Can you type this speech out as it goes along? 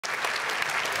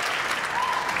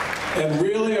And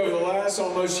really, over the last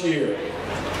almost year,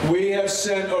 we have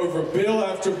sent over bill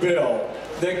after bill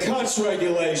that cuts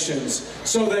regulations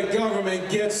so that government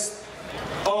gets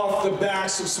off the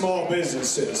backs of small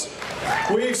businesses.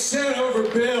 We've sent over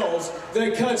bills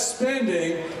that cut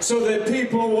spending so that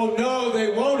people will know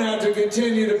they won't have to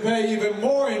continue to pay even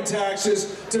more in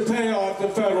taxes to pay off the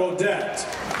federal debt.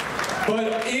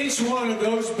 But each one of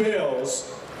those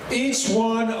bills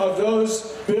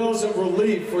of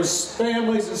relief for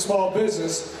families and small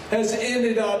business has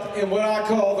ended up in what I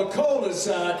call the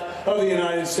cul-de-sac of the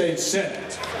United States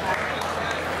Senate.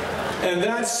 And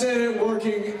that Senate,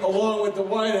 working along with the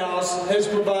White House, has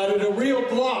provided a real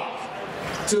block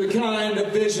to the kind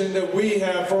of vision that we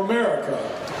have for America.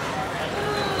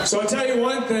 So I'll tell you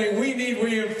one thing, we need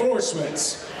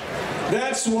reinforcements.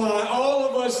 That's why all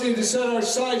of us need to set our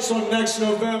sights on next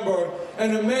November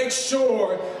and to make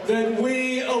sure that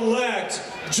we elect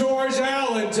George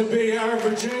Allen to be our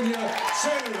Virginia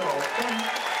Senator.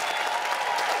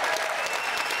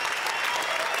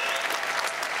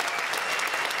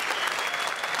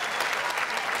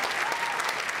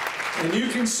 And you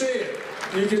can see it.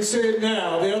 You can see it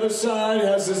now. The other side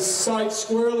has its sights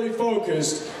squarely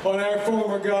focused on our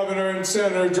former governor and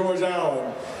Senator George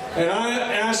Allen. And I'm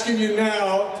asking you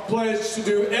now to pledge to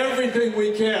do everything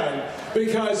we can,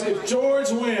 because if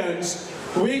George wins,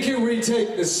 we can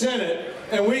retake the Senate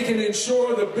and we can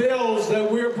ensure the bills that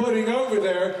we're putting over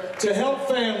there to help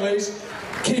families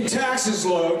keep taxes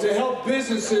low, to help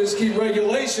businesses keep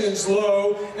regulations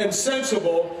low and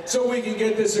sensible, so we can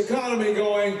get this economy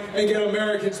going and get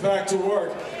Americans back to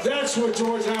work. That's what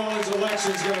George Allen's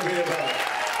election is going to be about.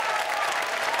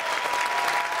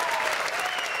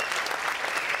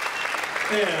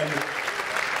 And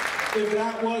if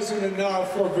that wasn't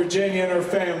enough for Virginia and her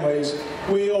families,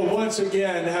 we'll once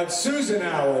again have Susan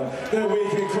Allen that we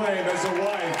can claim as a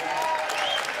wife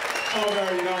of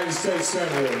our United States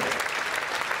Senator.